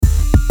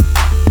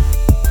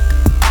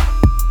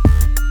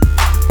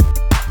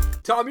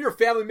Tom, you're a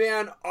family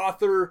man,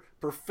 author,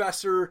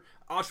 professor,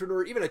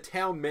 entrepreneur, even a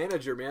town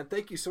manager, man.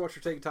 Thank you so much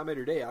for taking time out of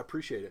your day. I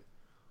appreciate it.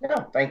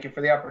 Yeah, thank you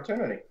for the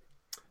opportunity.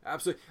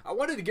 Absolutely. I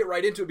wanted to get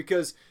right into it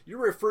because you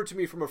referred to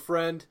me from a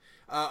friend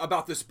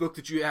about this book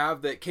that you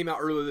have that came out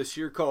earlier this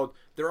year called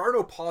There Are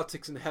No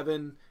Politics in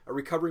Heaven, A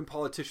Recovering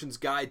Politician's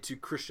Guide to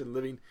Christian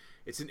Living.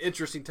 It's an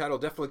interesting title.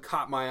 Definitely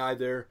caught my eye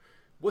there.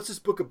 What's this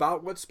book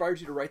about? What inspired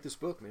you to write this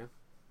book, man?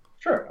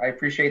 Sure, I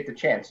appreciate the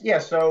chance. Yeah,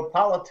 so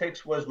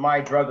politics was my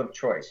drug of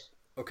choice.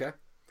 Okay.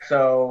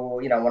 So,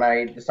 when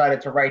I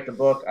decided to write the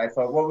book, I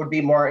thought, what would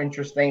be more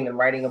interesting than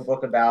writing a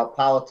book about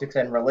politics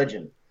and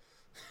religion?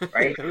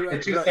 Right?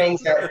 The two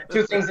things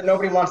that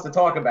nobody wants to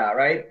talk about,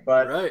 right?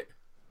 But right.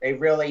 They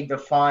really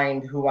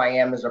defined who I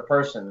am as a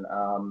person.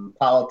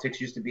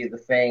 Politics used to be the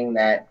thing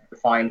that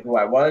defined who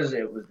I was.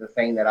 It was the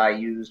thing that I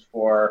used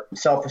for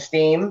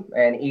self-esteem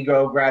and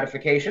ego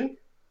gratification.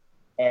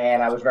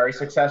 And I was very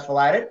successful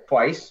at it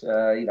twice.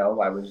 I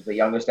was the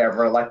youngest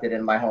ever elected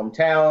in my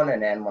hometown.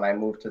 And then when I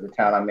moved to the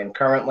town I'm in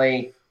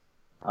currently,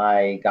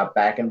 I got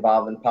back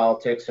involved in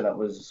politics, and it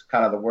was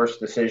kind of the worst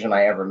decision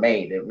I ever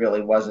made. It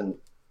really wasn't.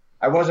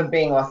 I wasn't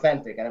being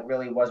authentic, and it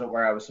really wasn't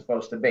where I was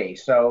supposed to be.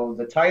 So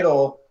the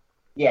title,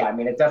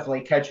 it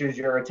definitely catches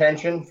your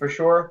attention for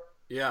sure.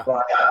 Yeah.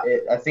 But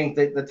I think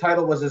that the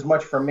title was as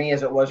much for me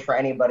as it was for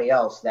anybody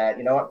else. That,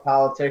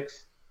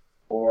 politics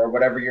or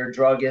whatever your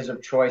drug is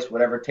of choice,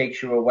 whatever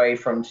takes you away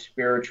from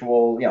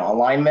spiritual,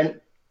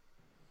 alignment,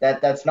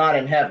 that's not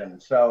in heaven.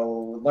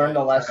 So learn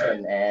the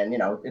lesson. And,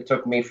 it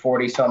took me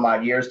 40 some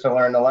odd years to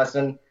learn the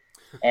lesson.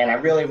 And I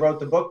really wrote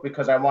the book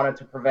because I wanted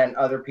to prevent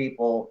other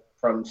people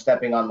from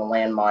stepping on the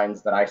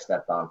landmines that I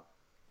stepped on.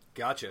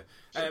 Gotcha.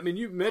 I mean,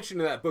 you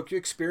mentioned in that book you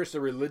experienced a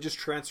religious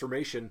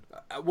transformation.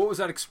 What was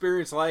that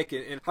experience like,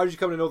 and how did you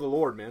come to know the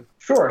Lord, man?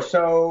 Sure.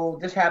 So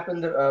this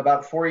happened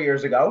about 4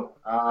 years ago.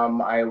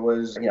 I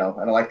was, an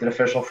elected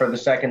official for the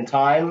second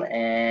time,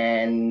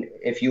 and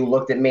if you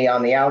looked at me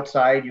on the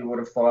outside, you would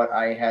have thought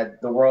I had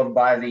the world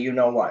by the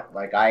you-know-what.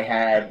 Like I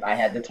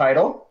had the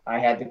title, I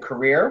had the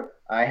career,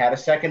 I had a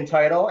second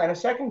title and a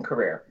second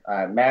career.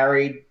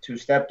 Married, 2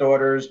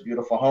 stepdaughters,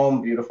 beautiful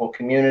home, beautiful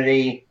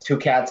community, 2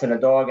 cats and a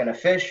dog and a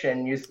fish,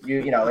 and you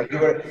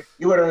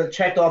would have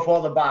checked off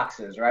all the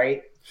boxes,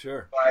 right?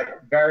 Sure.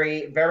 But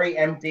very, very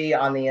empty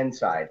on the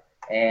inside,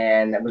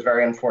 and it was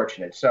very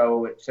unfortunate.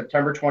 So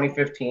September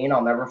 2015,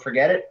 I'll never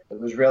forget it. It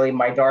was really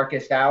my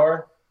darkest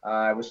hour.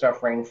 I was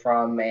suffering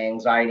from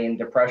anxiety and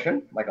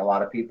depression, like a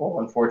lot of people,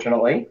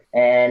 unfortunately.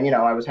 And,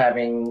 I was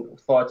having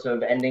thoughts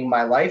of ending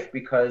my life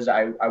because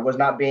I was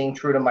not being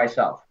true to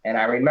myself. And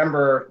I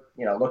remember,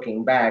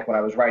 looking back when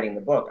I was writing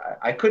the book,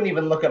 I couldn't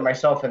even look at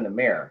myself in the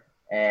mirror.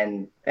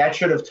 And that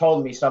should have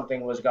told me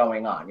something was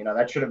going on.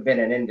 That should have been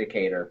an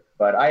indicator.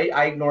 But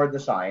I ignored the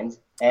signs,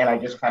 and I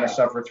just kind of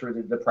suffered through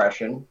the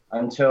depression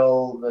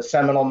until the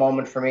seminal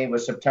moment for me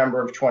was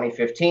September of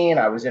 2015.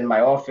 I was in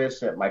my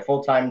office at my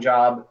full-time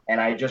job,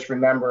 and I just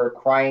remember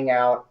crying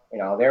out.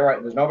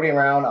 There's nobody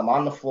around. I'm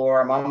on the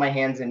floor. I'm on my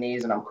hands and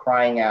knees, and I'm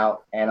crying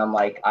out. And I'm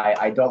like,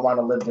 I don't want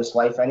to live this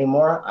life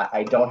anymore.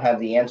 I don't have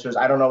the answers.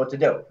 I don't know what to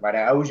do. Right?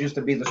 I always used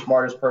to be the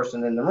smartest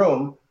person in the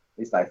room. At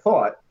least I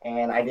thought,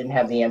 and I didn't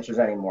have the answers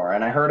anymore.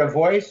 And I heard a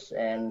voice,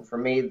 and for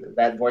me,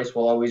 that voice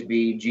will always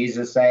be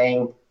Jesus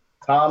saying,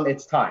 Tom,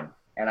 it's time.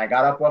 And I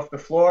got up off the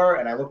floor,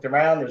 and I looked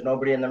around. There's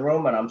nobody in the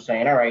room, and I'm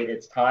saying, all right,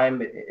 it's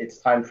time. It's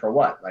time for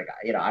what? Like,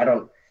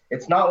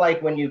 it's not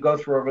like when you go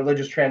through a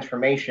religious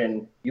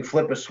transformation, you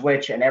flip a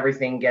switch and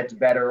everything gets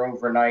better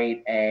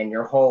overnight, and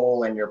you're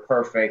whole and you're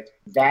perfect.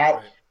 Right.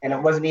 And it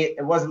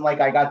wasn't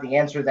like I got the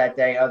answer that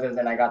day other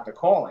than I got the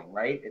calling,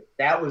 right?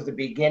 That was the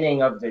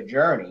beginning of the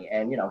journey.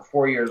 And,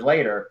 4 years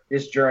later,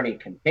 this journey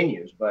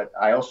continues. But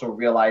I also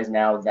realize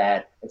now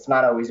that it's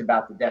not always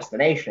about the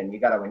destination. You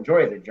got to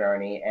enjoy the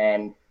journey.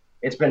 And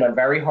it's been a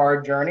very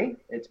hard journey.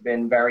 It's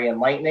been very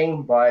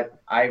enlightening. But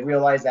I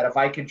realized that if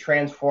I could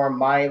transform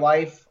my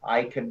life,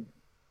 I could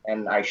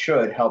and I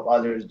should help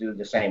others do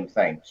the same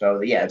thing.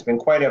 So, it's been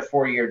quite a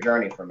 4-year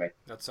journey for me.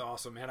 That's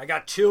awesome, man. I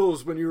got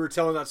chills when you were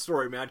telling that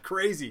story, man.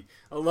 Crazy.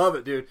 I love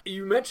it, dude.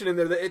 You mentioned in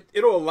there that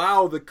it'll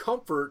allow the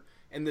comfort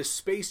and the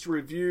space to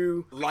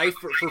review life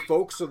for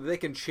folks so that they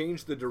can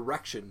change the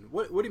direction.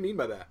 What do you mean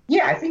by that?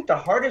 Yeah, I think the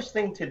hardest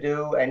thing to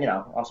do, and,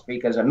 I'll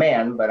speak as a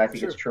man, but I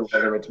think It's true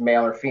whether it's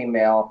male or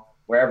female,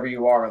 wherever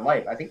you are in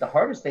life. I think the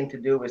hardest thing to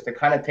do is to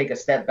kind of take a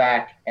step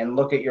back and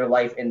look at your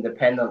life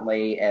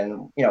independently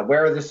and,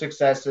 where are the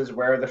successes,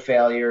 where are the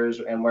failures,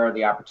 and where are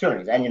the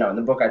opportunities? And, in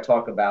the book I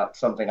talk about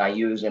something I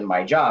use in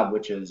my job,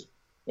 which is,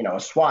 a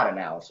SWOT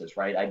analysis,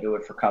 right? I do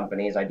it for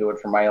companies. I do it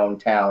for my own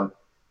town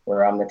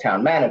where I'm the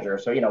town manager.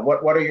 So,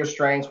 what are your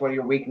strengths? What are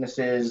your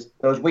weaknesses?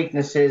 Those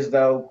weaknesses,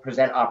 though,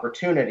 present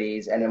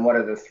opportunities. And then what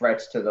are the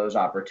threats to those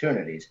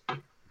opportunities?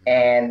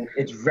 And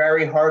it's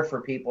very hard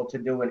for people to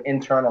do an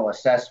internal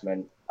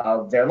assessment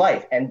of their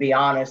life and be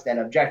honest and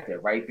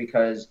objective, right?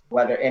 Because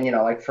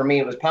like for me,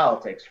 it was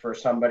politics. For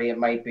somebody, it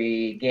might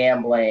be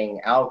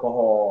gambling,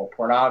 alcohol,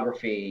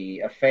 pornography,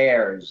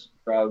 affairs,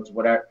 drugs,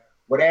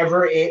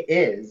 whatever it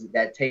is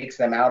that takes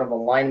them out of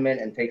alignment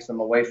and takes them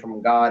away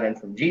from God and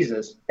from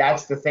Jesus,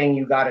 that's the thing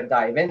you got to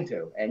dive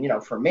into. And,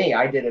 for me,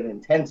 I did an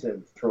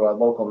intensive through a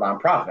local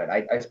nonprofit.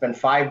 I spent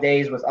 5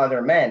 days with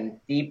other men,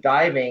 deep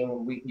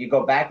diving. You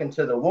go back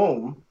into the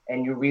womb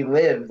and you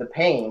relive the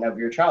pain of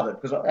your childhood.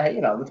 Because,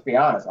 let's be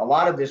honest, a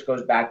lot of this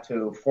goes back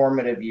to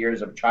formative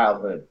years of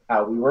childhood,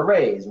 how we were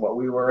raised, what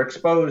we were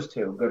exposed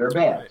to, good or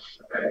bad.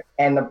 Right.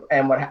 And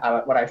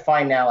what I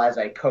find now as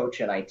I coach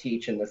and I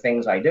teach and the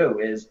things I do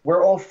is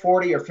we're all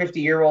 40 or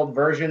 50-year-old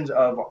versions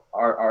of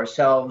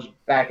ourselves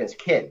back as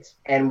kids.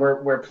 And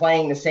we're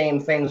playing the same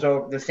things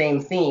over the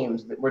same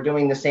themes. We're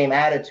doing the same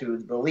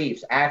attitudes,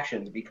 beliefs,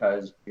 actions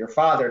because your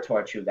father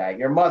taught you that,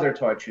 your mother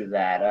taught you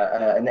that,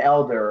 an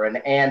elder, an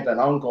aunt, an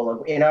uncle,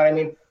 you know what I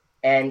mean?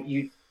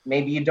 And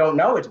maybe you don't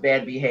know it's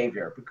bad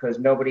behavior because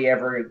nobody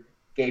ever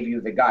gave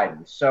you the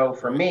guidance. So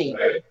for me,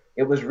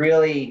 it was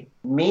really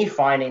me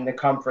finding the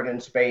comfort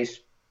and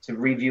space to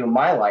review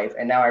my life.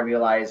 And now I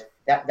realize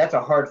that's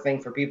a hard thing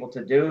for people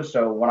to do.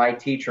 So when I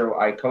teach or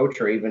I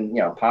coach or even,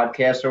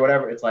 podcasts or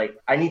whatever, it's like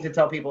I need to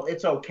tell people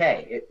it's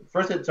okay.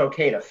 First, it's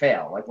okay to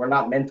fail. Like we're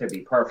not meant to be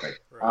perfect.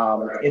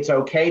 It's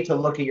okay to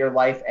look at your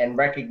life and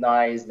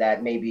recognize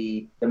that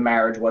maybe the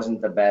marriage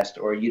wasn't the best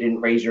or you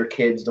didn't raise your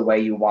kids the way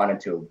you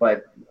wanted to.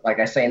 But like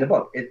I say in the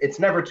book, it's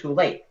never too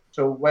late.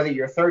 So whether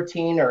you're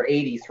 13 or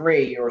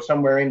 83 or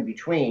somewhere in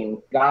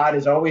between, God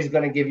is always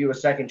going to give you a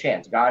second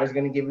chance. God is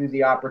going to give you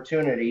the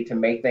opportunity to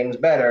make things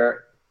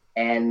better.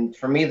 And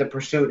for me, the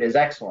pursuit is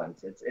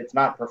excellence. It's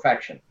not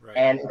perfection. Right.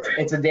 And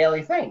it's a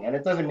daily thing. And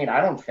it doesn't mean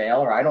I don't fail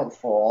or I don't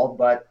fall,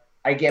 but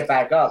I get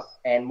back up.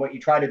 And what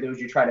you try to do is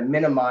you try to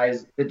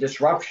minimize the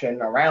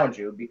disruption around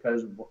you,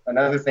 because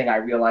another thing I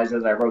realized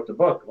as I wrote the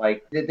book,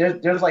 like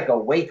there's like a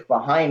wake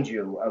behind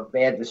you of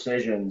bad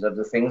decisions, of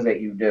the things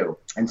that you do.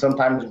 And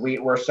sometimes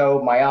we're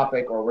so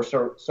myopic or we're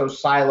so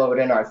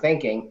siloed in our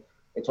thinking.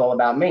 It's all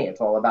about me. It's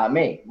all about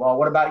me. Well,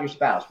 what about your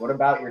spouse? What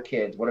about your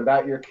kids? What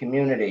about your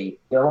community?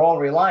 They're all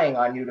relying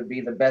on you to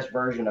be the best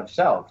version of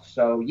self.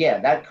 So yeah,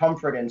 that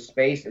comfort in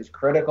space is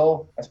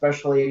critical,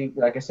 especially,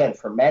 like I said,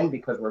 for men,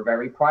 because we're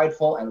very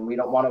prideful and we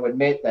don't want to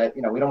admit that,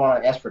 we don't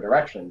want to ask for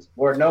directions.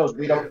 Lord knows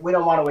we don't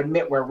want to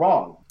admit we're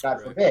wrong,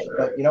 God forbid.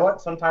 But you know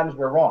what? Sometimes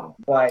we're wrong.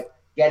 But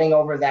getting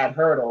over that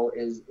hurdle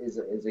is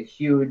a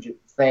huge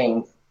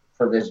thing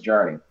for this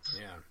journey.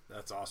 Yeah.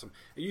 That's awesome.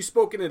 You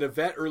spoke in an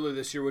event earlier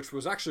this year, which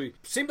was actually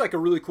seemed like a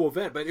really cool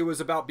event, but it was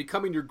about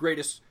becoming your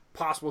greatest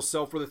possible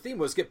self, where the theme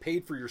was get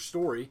paid for your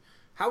story.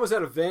 How was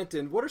that event,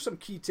 and what are some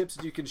key tips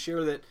that you can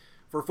share that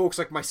for folks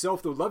like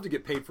myself that would love to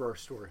get paid for our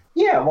story?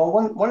 Yeah, well,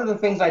 one of the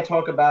things I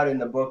talk about in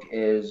the book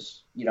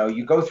is,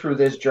 you go through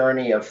this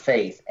journey of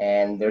faith,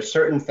 and there's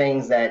certain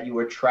things that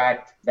you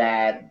attract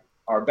that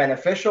are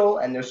beneficial,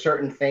 and there's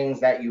certain things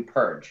that you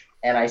purge.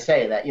 And I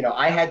say that,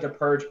 I had to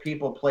purge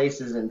people,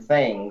 places, and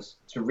things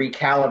to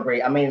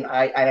recalibrate. I mean,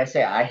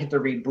 I hit the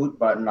reboot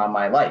button on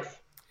my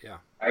life. Yeah.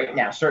 Right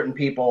now, certain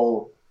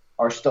people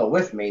are still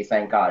with me,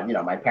 thank God.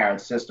 My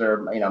parents, sister,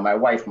 my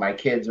wife, my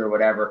kids, or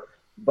whatever.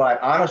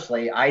 But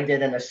honestly, I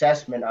did an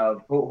assessment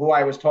of who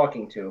I was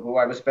talking to, who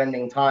I was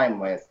spending time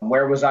with,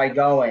 where was I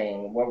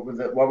going, what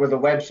were the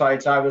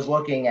websites I was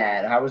looking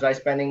at, how was I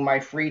spending my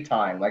free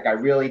time? Like I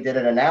really did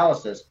an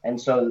analysis.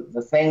 And so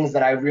the things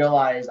that I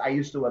realized I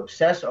used to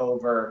obsess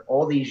over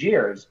all these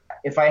years,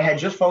 if I had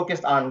just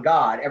focused on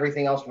God,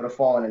 everything else would have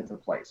fallen into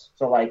place.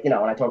 So like, when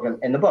I talk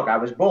in the book, I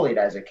was bullied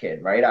as a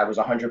kid, right? I was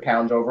 100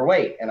 pounds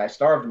overweight and I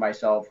starved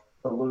myself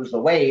to lose the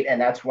weight, and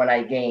that's when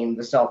I gained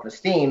the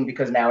self-esteem,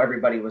 because now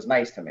everybody was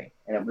nice to me,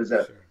 and it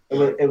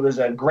was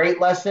a great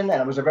lesson, and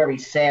it was a very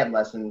sad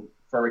lesson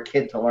for a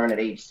kid to learn at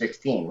age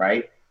 16,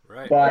 right?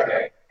 Right.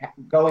 But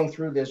going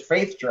through this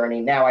faith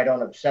journey, now I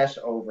don't obsess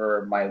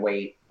over my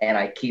weight and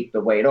I keep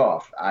the weight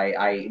off.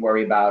 I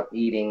worry about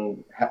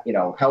eating,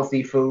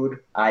 healthy food.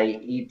 I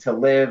eat to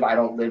live. I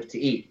don't live to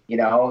eat.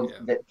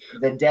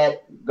 The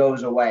debt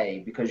goes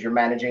away because you're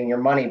managing your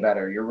money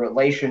better. Your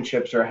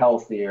relationships are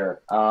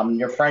healthier.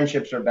 Your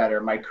friendships are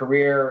better. My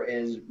career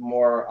is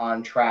more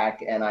on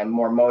track and I'm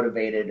more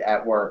motivated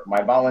at work.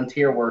 My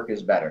volunteer work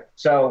is better.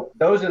 So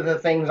those are the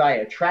things I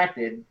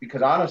attracted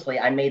because honestly,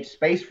 I made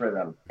space for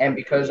them. And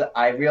because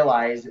I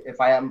realized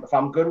if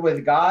I'm good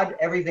with God,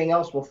 everything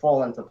else will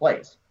fall into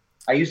place.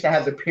 I used to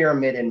have the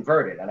pyramid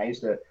inverted, and I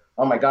used to,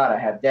 oh my God, I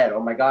have debt.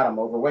 Oh my God, I'm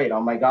overweight. Oh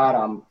my God,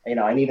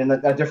 I need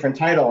a different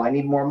title. I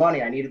need more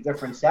money. I need a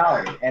different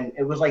salary. And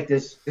it was like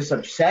this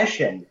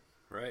obsession.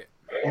 Right.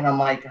 And I'm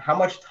like, how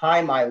much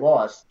time I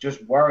lost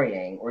just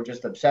worrying or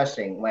just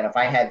obsessing, when if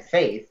I had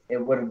faith, it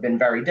would have been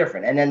very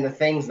different. And then the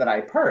things that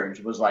I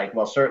purged was like,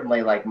 well,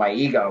 certainly like my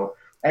ego.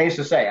 And I used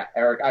to say,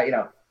 Eric,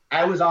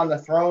 I was on the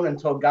throne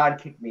until God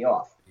kicked me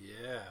off.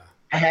 Yeah.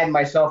 I had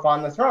myself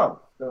on the throne.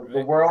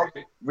 The world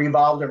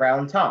revolved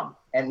around Tom,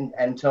 and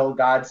until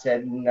God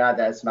said, no,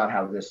 that's not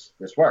how this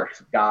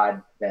works.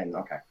 God, then,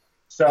 okay.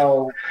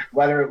 So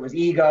whether it was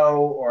ego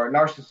or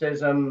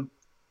narcissism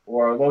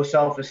or low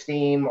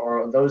self-esteem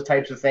or those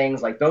types of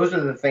things, like those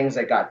are the things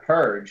that got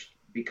purged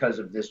because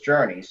of this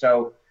journey.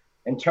 So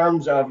in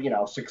terms of,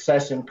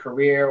 success in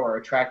career or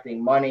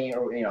attracting money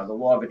or, the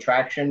law of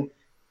attraction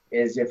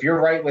is if you're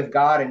right with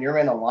God and you're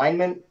in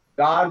alignment,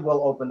 God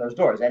will open those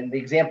doors. And the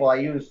example I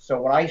use,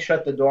 so when I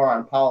shut the door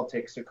on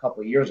politics a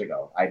couple of years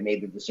ago, I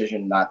made the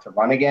decision not to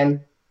run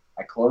again.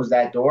 I closed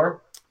that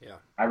door. Yeah.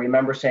 I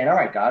remember saying, all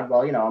right, God,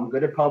 well, I'm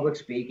good at public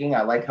speaking.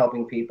 I like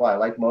helping people. I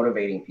like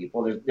motivating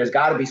people. There's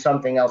got to be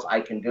something else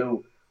I can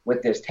do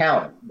with this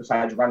talent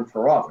besides run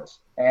for office.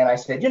 And I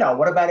said,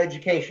 what about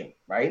education,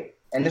 right?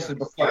 And this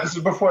is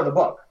before the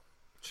book.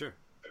 Sure.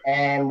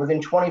 And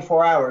within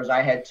 24 hours,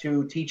 I had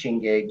 2 teaching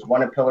gigs,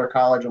 one at Pillar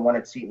College and one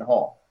at Seton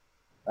Hall.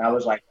 And I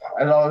was like,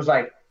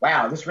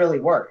 wow, this really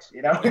works.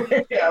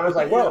 I was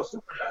like, whoa,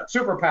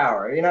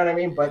 superpower. You know what I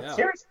mean? But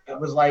seriously, it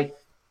was like,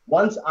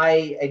 once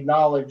I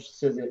acknowledged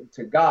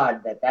to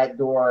God that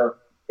door,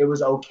 it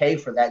was okay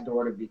for that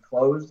door to be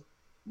closed,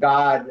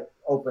 God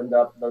opened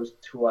up those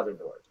 2 other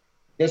doors.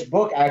 This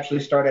book actually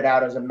started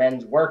out as a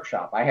men's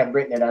workshop. I had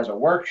written it as a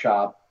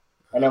workshop.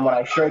 And then when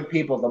I showed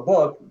people the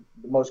book,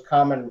 the most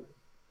common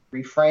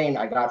refrain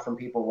I got from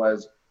people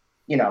was,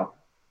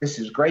 this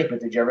is great,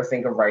 but did you ever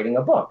think of writing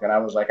a book? And I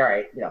was like, all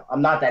right,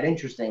 I'm not that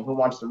interesting. Who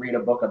wants to read a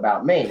book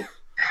about me?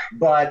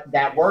 But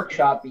that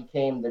workshop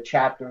became the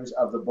chapters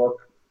of the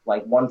book,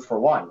 like one for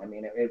one. I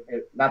mean,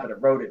 it not that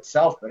it wrote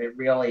itself, but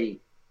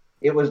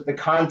it was the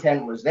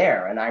content was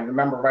there. And I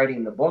remember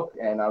writing the book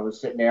and I was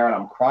sitting there and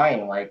I'm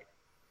crying. Like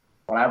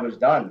when I was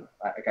done,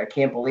 I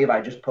can't believe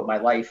I just put my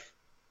life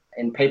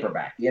in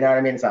paperback. You know what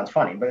I mean? It sounds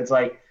funny, but it's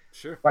like,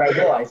 sure. But I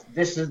realized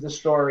this is the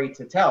story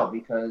to tell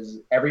because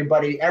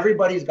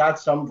everybody's got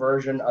some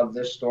version of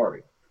this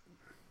story.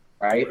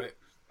 Right.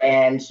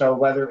 And so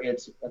whether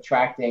it's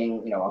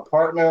attracting, a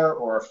partner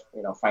or,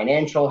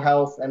 financial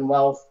health and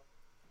wealth,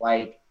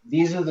 like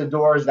these are the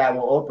doors that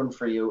will open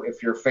for you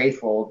if you're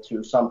faithful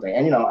to something.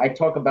 And, I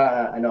talk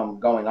about, I know I'm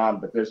going on,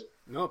 but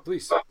no,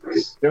 please.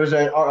 There was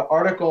an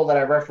article that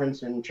I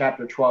referenced in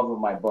chapter 12 of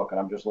my book, and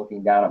I'm just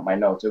looking down at my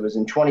notes. It was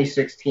in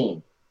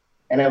 2016,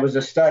 and it was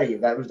a study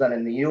that was done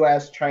in the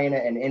U.S., China,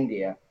 and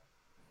India.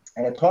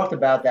 And it talked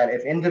about that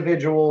if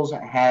individuals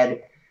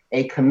had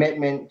a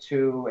commitment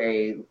to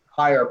a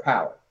higher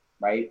power,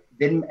 right?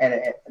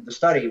 The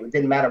study, it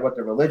didn't matter what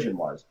the religion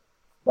was.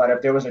 But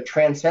if there was a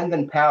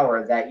transcendent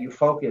power that you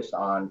focused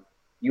on,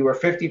 you were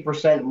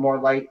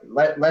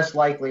 50% less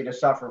likely to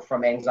suffer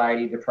from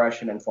anxiety,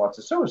 depression, and thoughts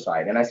of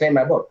suicide. And I say in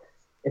my book,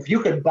 if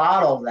you could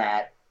bottle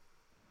that,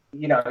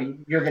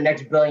 you're the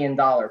next $1 billion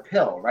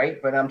pill,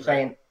 right? But I'm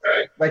saying,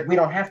 like, we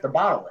don't have to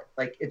bottle it.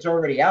 Like, it's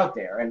already out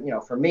there. And,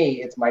 for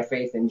me, it's my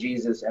faith in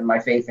Jesus and my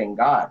faith in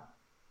God.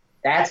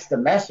 That's the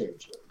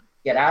message.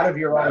 Get out of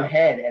your own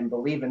head and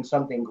believe in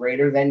something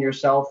greater than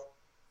yourself.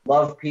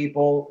 Love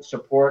people,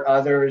 support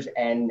others,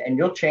 and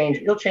you'll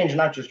change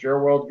not just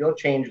your world, you'll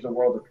change the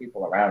world of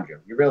people around you.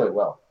 You really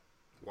will.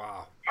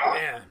 Wow.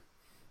 Man.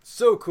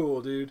 So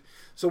cool, dude.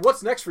 So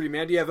what's next for you,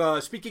 man? Do you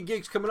have speaking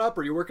gigs coming up?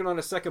 Or are you working on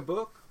a second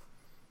book?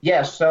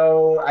 Yeah,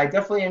 so I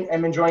definitely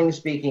am enjoying the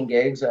speaking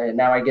gigs.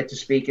 Now I get to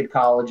speak at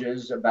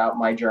colleges about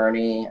my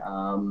journey.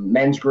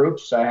 Men's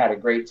groups. I had a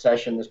great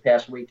session this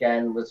past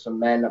weekend with some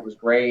men. That was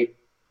great.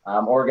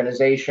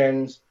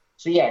 Organizations.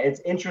 So yeah, it's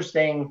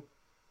interesting.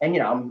 And,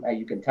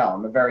 you can tell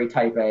I'm a very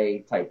type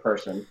A type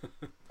person.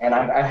 And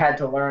I've had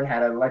to learn how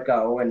to let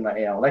go and,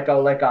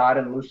 let God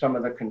and lose some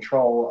of the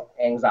control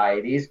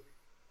anxieties.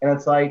 And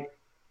it's like,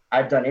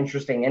 I've done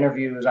interesting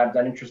interviews. I've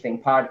done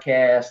interesting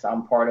podcasts.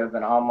 I'm part of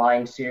an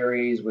online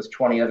series with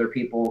 20 other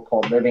people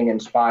called Living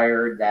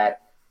Inspired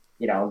that,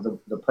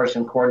 the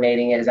person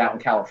coordinating it is out in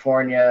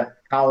California.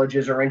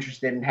 Colleges are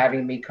interested in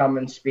having me come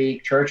and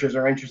speak. Churches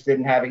are interested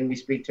in having me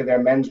speak to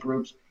their men's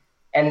groups.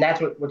 And that's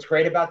what's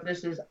great about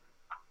this is,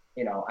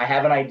 I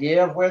have an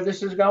idea of where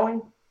this is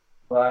going,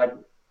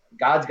 but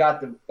God's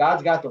got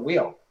the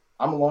wheel.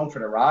 I'm along for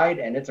the ride,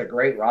 and it's a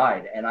great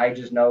ride. And I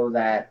just know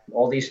that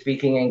all these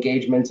speaking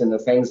engagements and the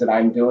things that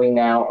I'm doing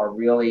now are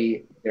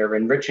they're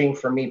enriching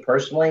for me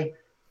personally.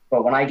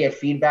 But when I get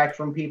feedback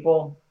from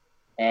people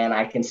and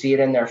I can see it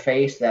in their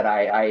face that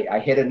I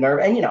hit a nerve,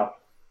 and,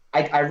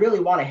 I really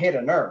want to hit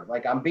a nerve.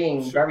 Like, I'm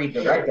being very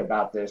direct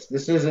about this.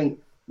 This isn't,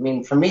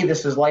 for me,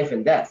 this is life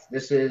and death.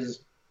 This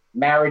is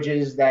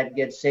marriages that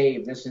get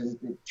saved. This is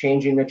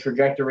changing the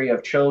trajectory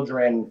of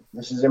children.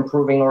 This is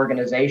improving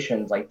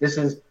organizations. Like, this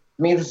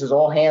is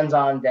all hands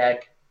on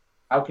deck.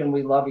 How can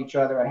we love each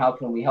other and how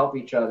can we help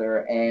each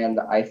other? And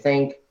I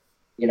think,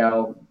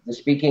 the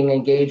speaking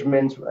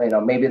engagements,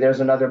 maybe there's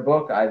another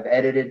book. I've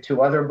edited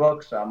 2 other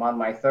books. I'm on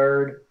my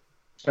 3rd.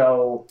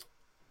 So,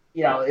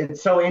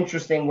 it's so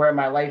interesting where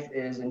my life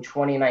is in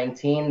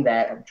 2019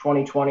 that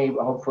 2020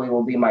 hopefully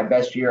will be my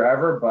best year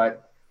ever.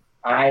 But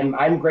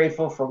I'm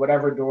grateful for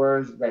whatever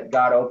doors that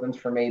God opens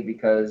for me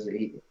because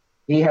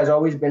he has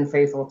always been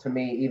faithful to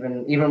me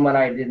even when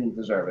I didn't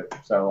deserve it.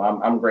 So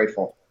I'm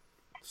grateful.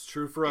 It's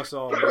true for us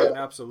all, man.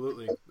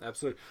 Absolutely.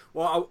 Absolutely.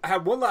 Well, I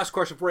have one last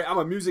question for you. I'm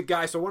a music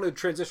guy, so I wanted to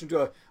transition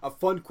to a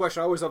fun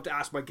question I always love to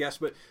ask my guests,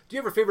 but do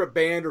you have a favorite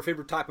band or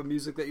favorite type of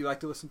music that you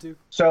like to listen to?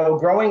 So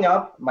growing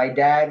up, my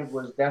dad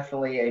was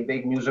definitely a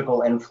big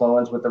musical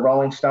influence with the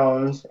Rolling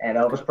Stones and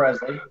Elvis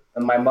Presley.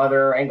 And my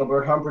mother,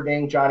 Engelbert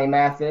Humperdinck, Johnny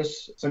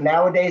Mathis. So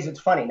nowadays, it's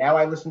funny. Now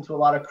I listen to a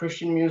lot of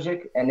Christian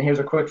music, and here's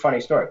a quick funny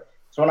story.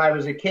 So when I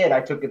was a kid, I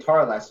took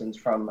guitar lessons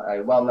from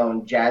a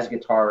well-known jazz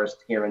guitarist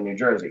here in New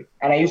Jersey.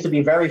 And I used to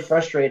be very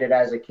frustrated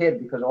as a kid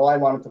because all I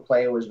wanted to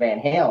play was Van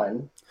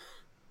Halen.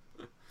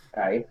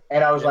 Right?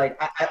 And I was like,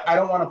 I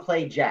don't want to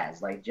play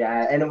jazz, like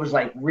jazz. And it was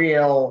like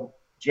real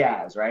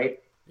jazz, right?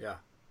 Yeah.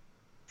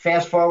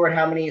 Fast forward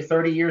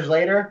 30 years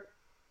later,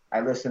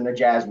 I listen to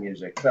jazz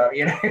music. So,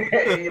 you know what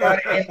I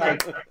mean?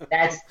 Like,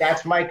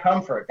 that's my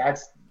comfort.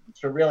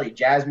 So really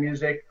jazz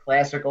music,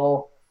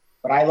 classical.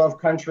 But I love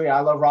country. I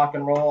love rock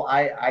and roll.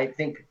 I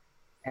think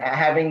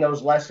having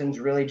those lessons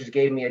really just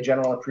gave me a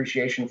general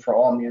appreciation for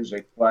all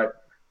music.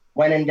 But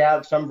when in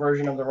doubt, some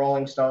version of the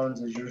Rolling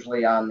Stones is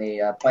usually on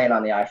the playing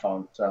on the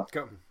iPhone. So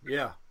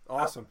yeah,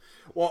 awesome.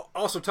 Well,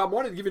 also Tom, I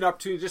wanted to give you an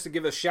opportunity just to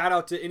give a shout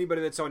out to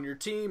anybody that's on your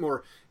team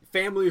or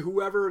family,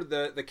 whoever.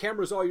 The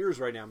camera's all yours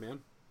right now,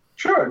 man.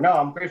 Sure. No,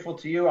 I'm grateful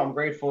to you. I'm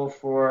grateful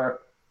for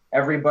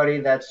everybody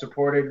that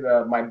supported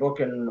my book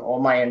and all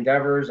my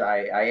endeavors.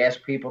 I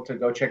ask people to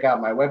go check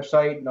out my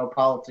website,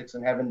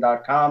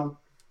 nopoliticsinheaven.com.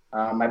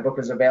 My book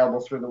is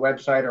available through the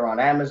website or on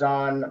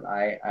Amazon.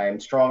 I'm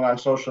strong on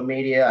social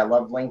media. I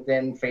love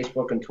LinkedIn,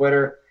 Facebook, and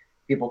Twitter.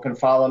 People can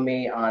follow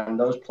me on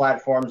those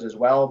platforms as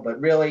well. But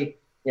really,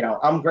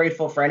 I'm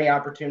grateful for any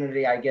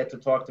opportunity I get to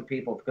talk to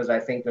people because I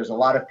think there's a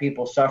lot of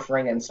people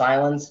suffering in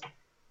silence.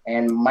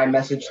 And my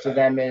message to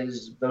them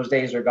is those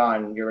days are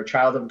gone. You're a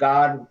child of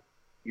God.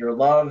 You're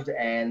loved,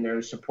 and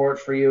there's support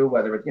for you,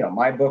 whether it's,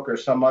 my book or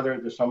some other.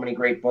 There's so many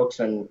great books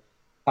and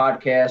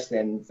podcasts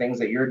and things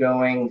that you're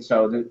doing.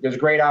 So there's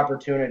great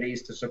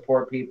opportunities to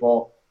support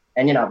people.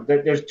 And,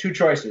 there's two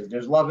choices.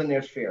 There's love and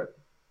there's fear.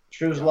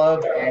 Choose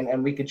love,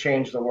 and we could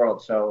change the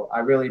world. So I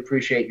really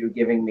appreciate you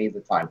giving me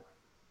the time.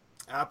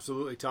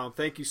 Absolutely, Tom.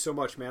 Thank you so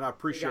much, man. I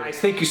appreciate it.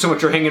 Thank you so much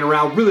for hanging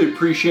around. Really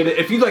appreciate it.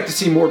 If you'd like to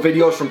see more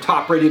videos from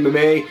Top Rated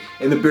MMA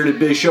and the Bearded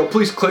Biz Show,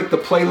 please click the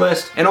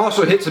playlist and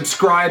also hit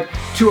subscribe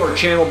to our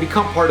channel.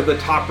 Become part of the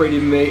Top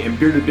Rated MMA and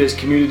Bearded Biz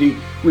community.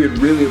 We would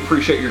really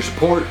appreciate your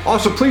support.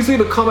 Also, please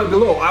leave a comment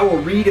below. I will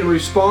read and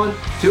respond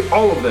to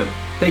all of them.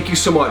 Thank you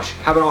so much.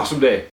 Have an awesome day.